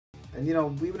And you know,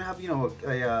 we even have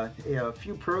a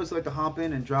few pros who like to hop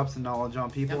in and drop some knowledge on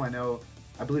people. Yep.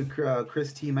 I believe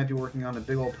Chris T might be working on a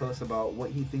big old post about what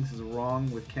he thinks is wrong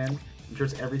with Ken. I'm sure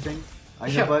it's everything.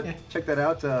 But check that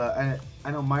out.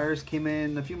 I know Myers came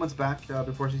in a few months back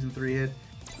before season 3 hit.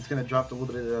 It's gonna drop a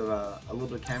little bit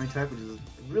of Cammy tech, which is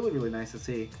really really nice to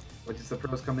see. Like just the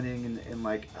pros coming in and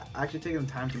like actually taking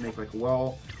the time to make like a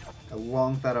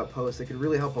long thought out post that could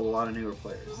really help a lot of newer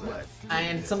players.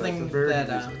 And something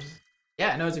that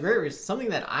yeah, no, it's a great resource. Something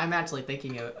that I'm actually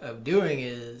thinking of doing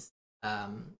is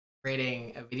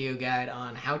creating a video guide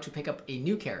on how to pick up a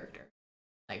new character.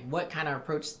 Like what kind of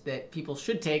approach that people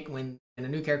should take when a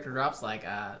new character drops, like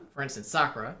for instance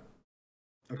Sakura.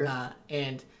 Okay.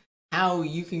 And how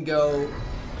you can go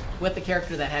with the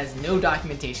character that has no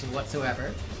documentation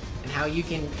whatsoever, and how you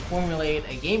can formulate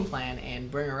a game plan and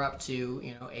bring her up to,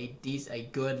 you know, a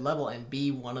good level and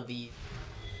be one of these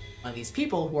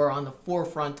people who are on the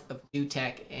forefront of new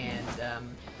tech and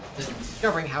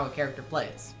discovering how a character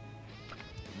plays.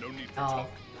 No need for talk.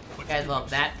 You guys will have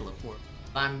that to look for.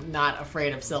 I'm not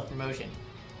afraid of self-promotion.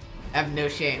 I have no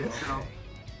shame.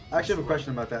 I actually have a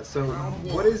question about that. So,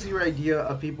 what is your idea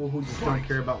of people who just don't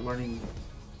care about learning,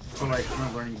 or like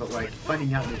not learning, but like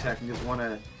finding out new tech and just want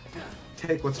to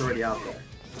take what's already out there?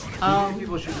 Do you think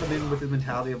people should come in with the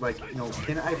mentality of like, you know,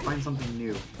 can I find something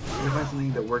new? Can I find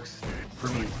something that works for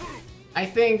me? I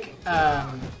think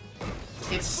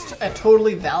it's a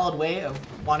totally valid way of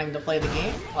wanting to play the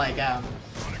game. Like,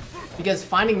 because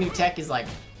finding new tech is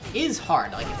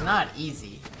hard. Like, it's not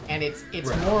easy, and it's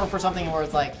Right. more for something where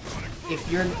it's like,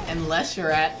 unless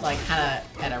you're at like kind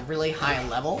of at a really high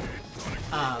level,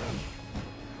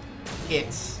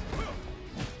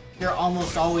 you're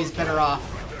almost always better off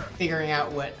figuring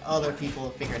out what other people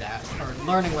have figured out, or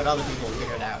learning what other people have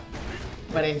figured out.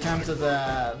 But in terms of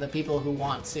the people who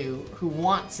want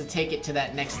to take it to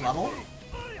that next level,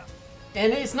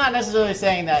 and it's not necessarily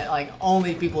saying that like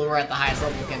only people who are at the highest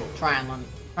level can try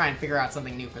and figure out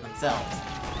something new for themselves,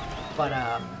 but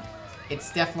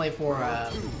it's definitely for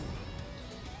what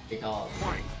do you call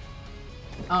it?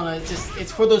 I don't know.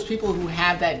 It's for those people who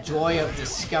have that joy of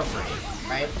discovery,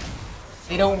 right?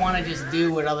 They don't want to just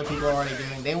do what other people are already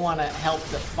doing. They want to help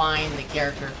define the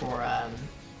character for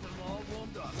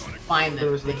find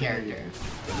the character.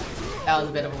 That was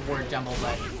a bit of a word jumble,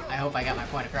 but I hope I got my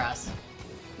point across.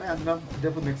 Yeah, no,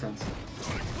 definitely makes sense.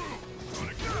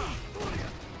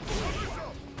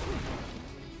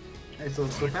 Hey, so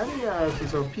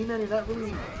Pmanny not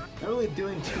really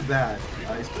doing too bad.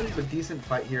 He's putting up a decent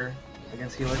fight here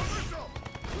against Helix.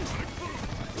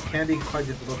 It can be quite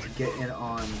difficult to get in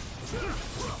on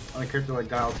a character like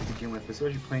Guile to begin with,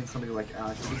 especially playing somebody like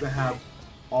Alex. He doesn't have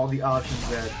all the options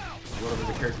that a lot of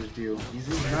the characters do. He's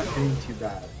not doing too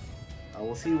bad.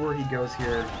 We'll see where he goes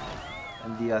here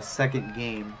in the second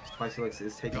game. SplicedHelix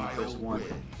is taking the first one.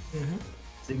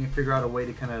 So you can figure out a way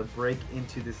to kind of break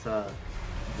into this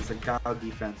Guile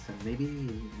defense and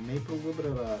maybe put a little bit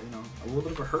of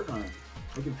a hurt on it.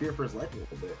 Make him fear for his life a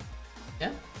little bit.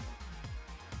 Yeah.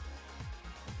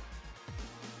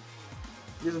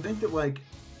 Because I think that like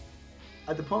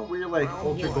at the point where you're like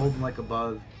ultra gold and like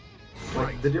above,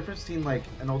 like the difference between like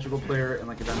an ultra gold player and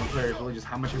like a diamond player is really just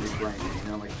how much have you grinded,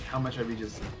 you know, like how much have you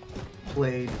just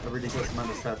played a ridiculous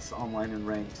amount of sets online and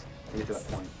ranked to get to that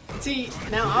point. See,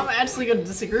 now I'm actually going to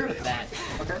disagree with that.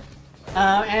 Okay. And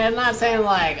I'm not saying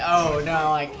like, oh no,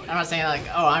 like I'm not saying like,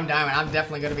 oh I'm diamond, I'm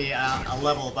definitely going to be a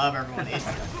level above everyone.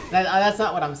 That's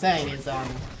not what I'm saying. Is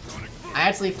I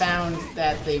actually found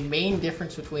that the main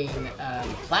difference between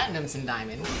platinums and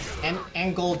diamonds,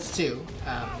 and golds too,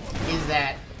 is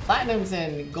that platinums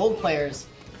and gold players,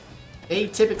 they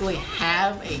typically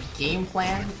have a game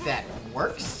plan that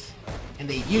works, and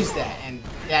they use that,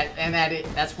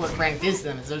 that's what ranked is to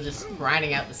them. Is they're just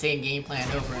grinding out the same game plan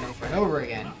over and over and over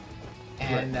again,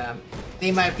 and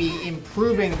they might be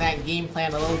improving that game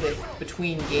plan a little bit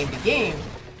between game to game.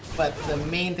 But the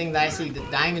main thing that I see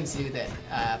that diamonds do that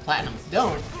platinums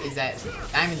don't is that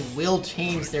diamonds will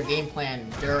change their game plan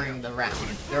during the round,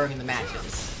 during the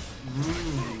matches.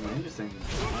 Interesting.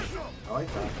 I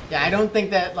like that. Yeah, I don't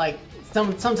think that like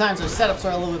sometimes their setups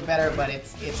are a little bit better, but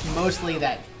it's mostly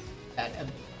that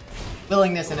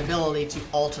willingness and ability to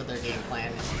alter their game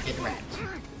plan and get ranked.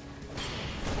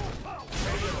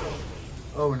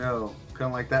 Oh no, kind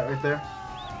of like that right there.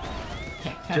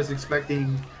 Just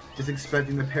expecting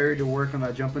the parry to work on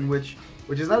that jumping, which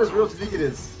is not as real as you think it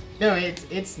is. No,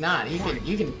 it's not. You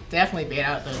can definitely bait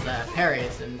out those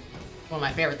parries, and one of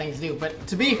my favorite things to do. But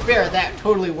to be fair, that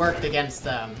totally worked against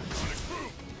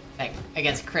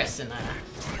Chris in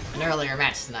an earlier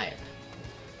match tonight.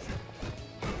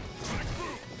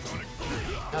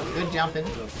 Oh, good jumping.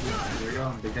 Here we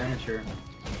go, big damage here.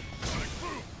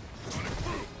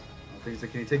 Things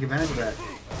like, can you take advantage of that?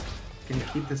 Can you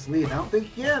keep this lead? I don't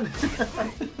think you can.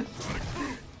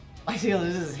 I feel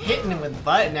this is hitting him with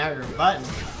button after button.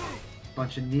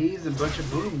 Bunch of knees and bunch of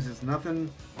booms. It's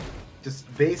nothing. Just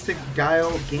basic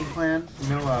Guile game plan. You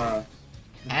know,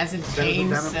 Hasn't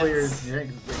changed since... players. Yeah,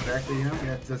 exactly. You know,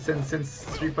 yeah, since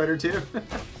Street Fighter 2.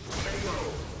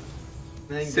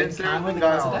 Since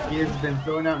Guile, he has been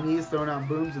throwing out knees, throwing out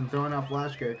booms, and throwing out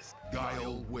flash kicks.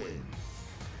 Guile wins.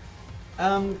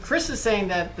 Chris is saying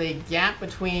that the gap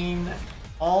between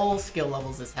all skill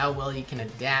levels is how well you can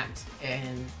adapt,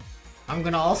 and I'm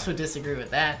gonna also disagree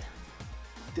with that.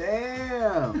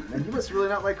 Damn! And you must really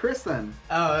not like Chris then.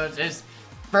 Oh, just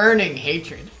burning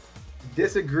hatred.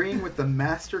 Disagreeing with the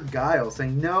Master Guile,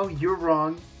 saying, no, you're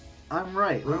wrong, I'm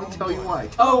right. Let me tell you why.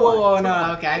 Oh,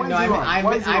 no, okay.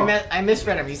 I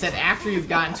misread him. He said after you've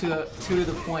gotten to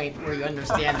the point where you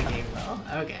understand the game well.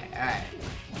 Okay, alright.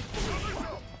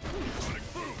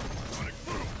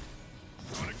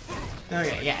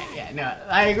 Okay, yeah, no,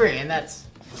 I agree, and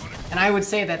I would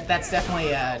say that that's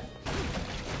definitely,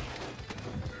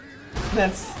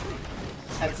 that's,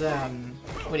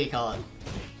 what do you call it?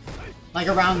 Like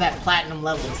around that platinum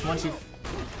levels, once you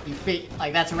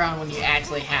like that's around when you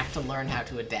actually have to learn how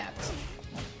to adapt.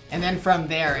 And then from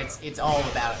there, it's all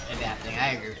about adapting.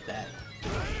 I agree with that.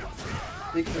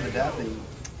 Speaking of adapting,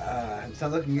 it's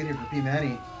not looking good here for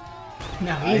Pmanny.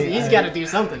 No, he's got to do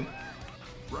something.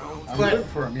 I'm good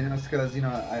for him, you know, it's because, you know,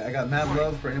 I got mad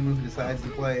love for anyone who decides to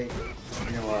play,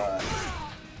 you know,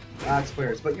 Alex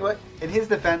players. But you know what? In his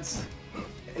defense,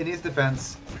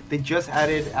 they just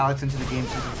added Alex into the game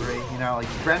season 3. You know, like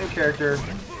brand new character,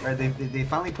 right? They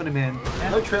finally put him in.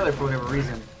 No trailer for whatever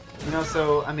reason. You know,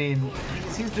 so I mean,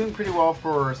 he's doing pretty well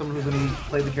for someone who's only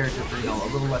played the character for, you know, a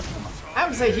little less than a month. I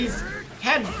would say he's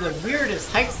had the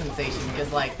weirdest hype sensation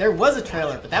because like there was a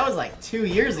trailer, but that was like 2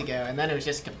 years ago, and then it was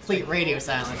just complete radio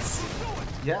silence.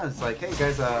 Yeah, it's like, hey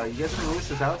guys, you guys gonna release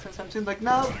this Alex anytime soon? Like,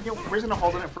 no, you know, we're just gonna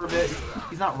hold on it for a bit.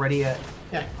 He's not ready yet.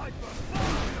 Yeah.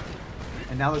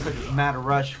 And now there's like this mad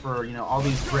rush for, you know, all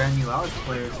these brand new Alex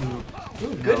players who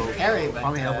good parry, but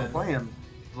finally able to play him,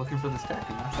 looking for this tech,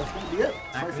 and that's gonna be it.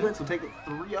 SplicedHelix will take it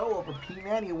 3-0 over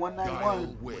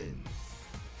Pmanny191.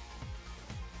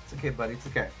 It's okay, buddy. It's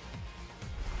okay.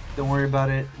 Don't worry about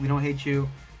it. We don't hate you.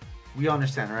 We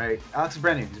understand, right? Alex is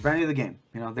brand new. He's brand new to the game.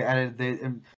 You know,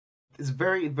 it's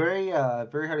very, very,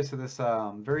 very hard to say this.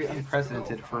 Very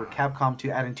unprecedented for Capcom to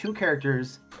add in 2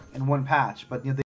 characters in one patch, but you know,